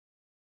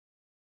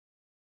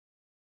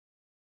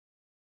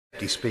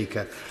Deputy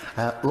Speaker.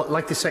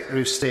 Like the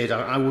Secretary of State,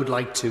 I would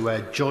like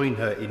to join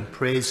her in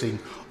praising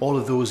all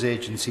of those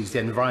agencies, the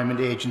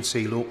Environment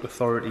Agency, local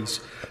authorities,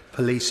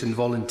 police and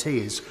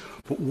volunteers.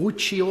 But would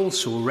she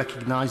also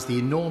recognise the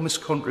enormous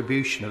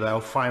contribution of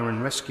our fire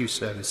and rescue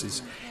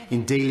services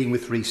in dealing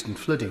with recent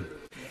flooding?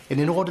 And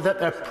in order that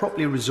they're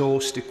properly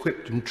resourced,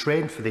 equipped and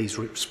trained for these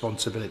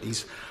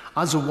responsibilities,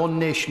 as a One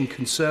Nation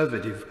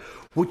Conservative,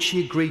 would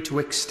she agree to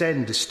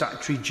extend a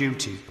statutory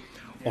duty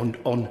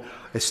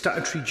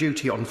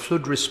on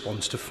flood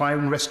response to fire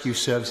and rescue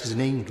services in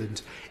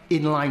England,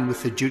 in line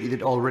with the duty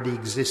that already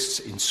exists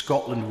in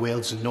Scotland,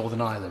 Wales and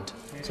Northern Ireland?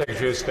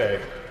 Secretary of State.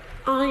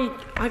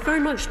 I very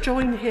much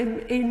join him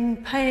in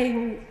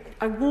paying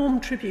a warm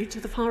tribute to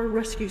the Fire and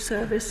Rescue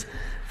Service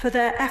for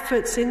their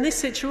efforts in this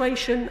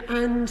situation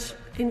and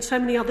in so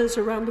many others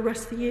around the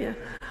rest of the year.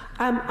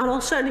 And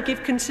I'll certainly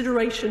give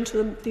consideration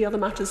to the other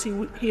matters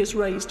he has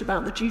raised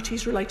about the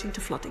duties relating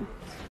to flooding.